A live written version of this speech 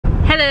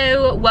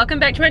Hello, welcome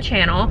back to my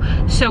channel.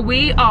 So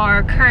we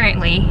are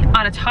currently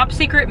on a top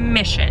secret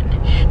mission.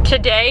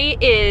 Today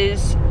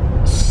is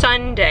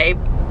Sunday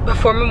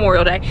before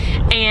Memorial Day,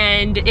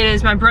 and it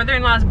is my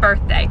brother-in-law's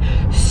birthday.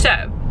 So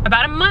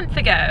about a month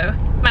ago,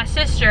 my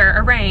sister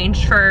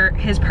arranged for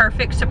his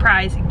perfect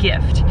surprise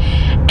gift.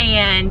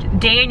 And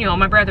Daniel,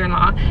 my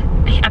brother-in-law,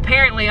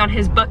 apparently on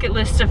his bucket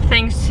list of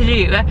things to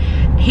do,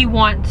 he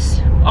wants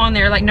on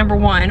there, like number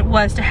one,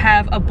 was to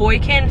have a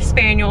Boykin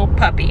Spaniel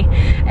puppy.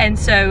 And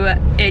so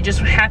it just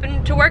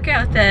happened to work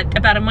out that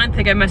about a month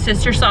ago, my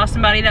sister saw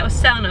somebody that was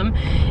selling them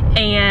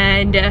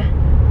and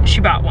she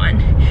bought one.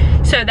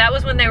 So that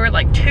was when they were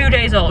like 2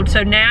 days old.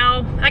 So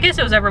now, I guess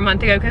it was over a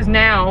month ago, because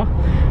now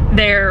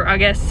they're, I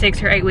guess,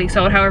 6 or 8 weeks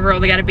old, however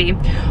old they gotta be.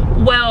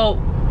 Well,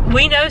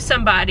 we know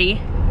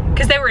somebody,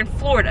 because they were in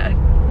Florida.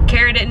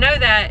 Kara didn't know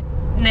that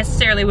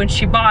necessarily when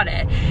she bought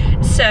it.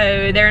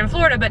 So they're in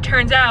Florida, but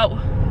turns out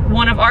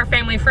one of our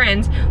family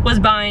friends was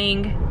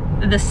buying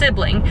the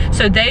sibling.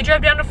 So they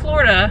drove down to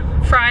Florida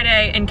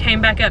Friday and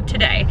came back up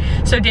today.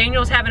 So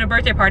Daniel's having a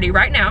birthday party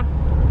right now.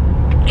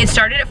 It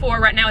started at 4,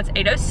 right now it's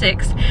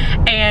 8:06,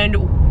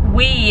 and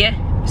we,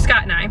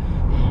 Scott and I,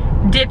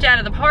 dipped out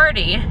of the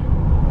party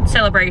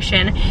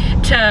celebration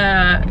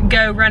to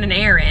go run an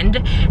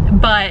errand,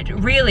 but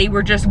really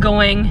we're just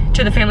going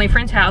to the family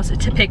friend's house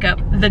to pick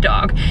up the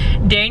dog.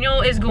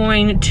 Daniel is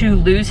going to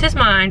lose his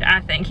mind.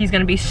 I think he's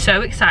going to be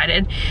so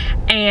excited,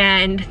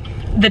 and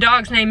the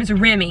dog's name is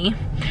Remy.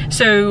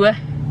 So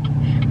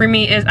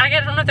Remy is, I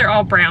don't know if they're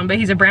all brown, but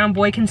he's a brown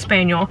Boykin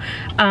Spaniel.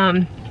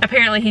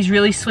 Apparently he's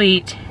really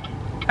sweet.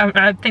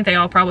 I think they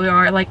all probably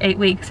are, like 8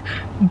 weeks,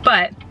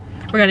 but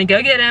we're gonna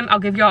go get him. I'll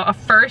give y'all a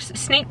first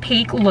sneak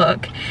peek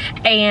look,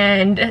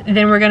 and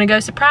then we're gonna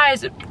go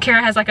surprise.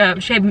 Kara has like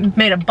she had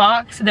made a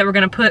box that we're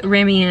gonna put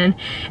Remy in,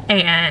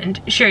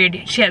 and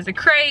she has the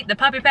crate, the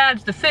puppy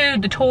pads, the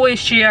food, the toys.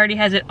 She already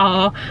has it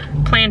all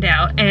planned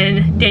out,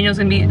 and Daniel's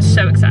gonna be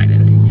so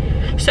excited.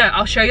 So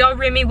I'll show y'all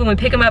Remy when we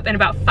pick him up in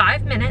about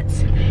 5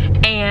 minutes,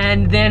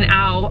 and then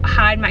I'll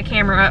hide my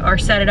camera or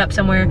set it up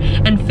somewhere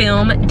and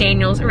film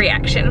Daniel's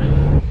reaction.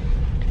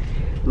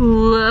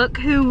 Look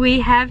who we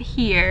have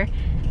here.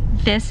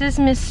 This is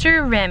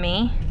Mr.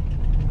 Remy,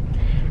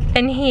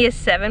 and he is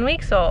 7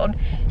 weeks old,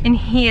 and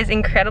he is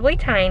incredibly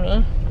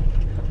tiny,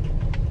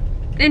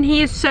 and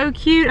he is so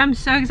cute. I'm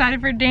so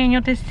excited for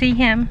Daniel to see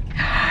him.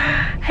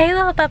 Hey,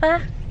 little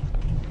Bubba.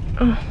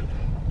 Oh.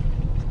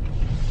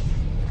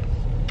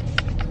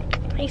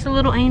 He's a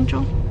little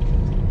angel.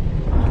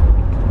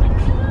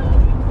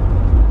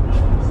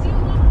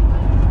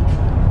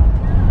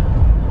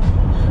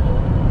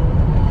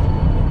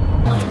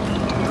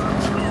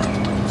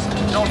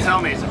 Don't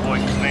tell me it's a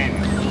Boykin Spaniel.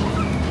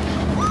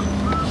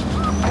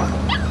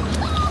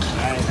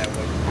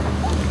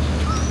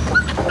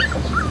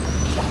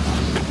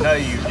 No,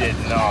 you did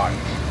not.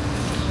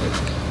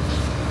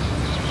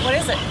 What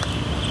is it?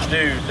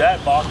 Dude,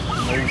 that box is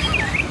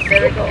moving.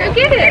 There we go. Go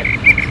get it.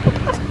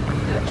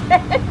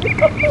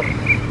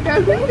 Go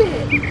get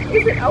it.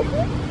 Is it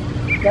open?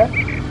 Go.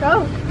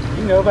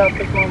 You know about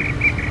this one?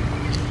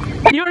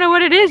 You don't know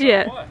what it is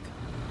yet. What?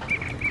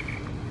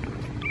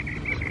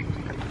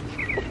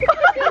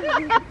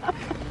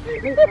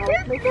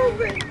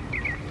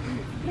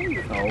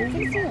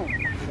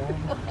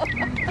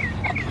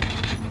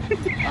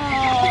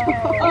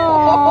 Oh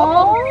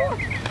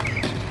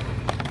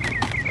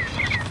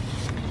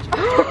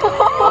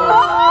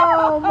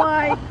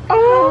my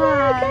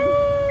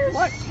God.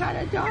 What kind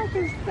of dog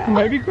is that?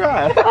 Maybe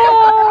cry.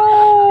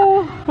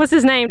 Oh. What's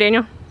his name,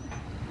 Daniel?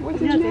 What's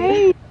his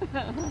name?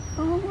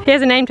 He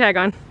has a name tag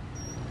on.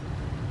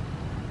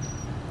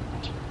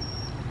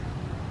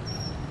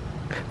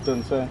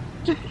 Doesn't say.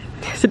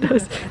 Yes, it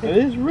does. It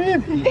is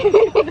Remy.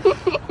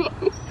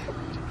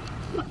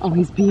 Oh,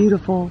 he's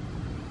beautiful.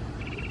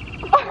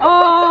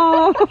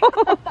 Oh.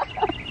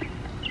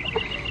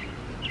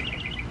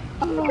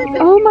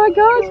 Oh my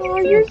gosh. Oh,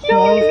 you're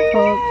so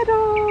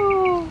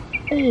little.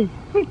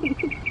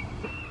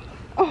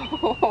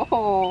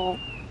 Oh.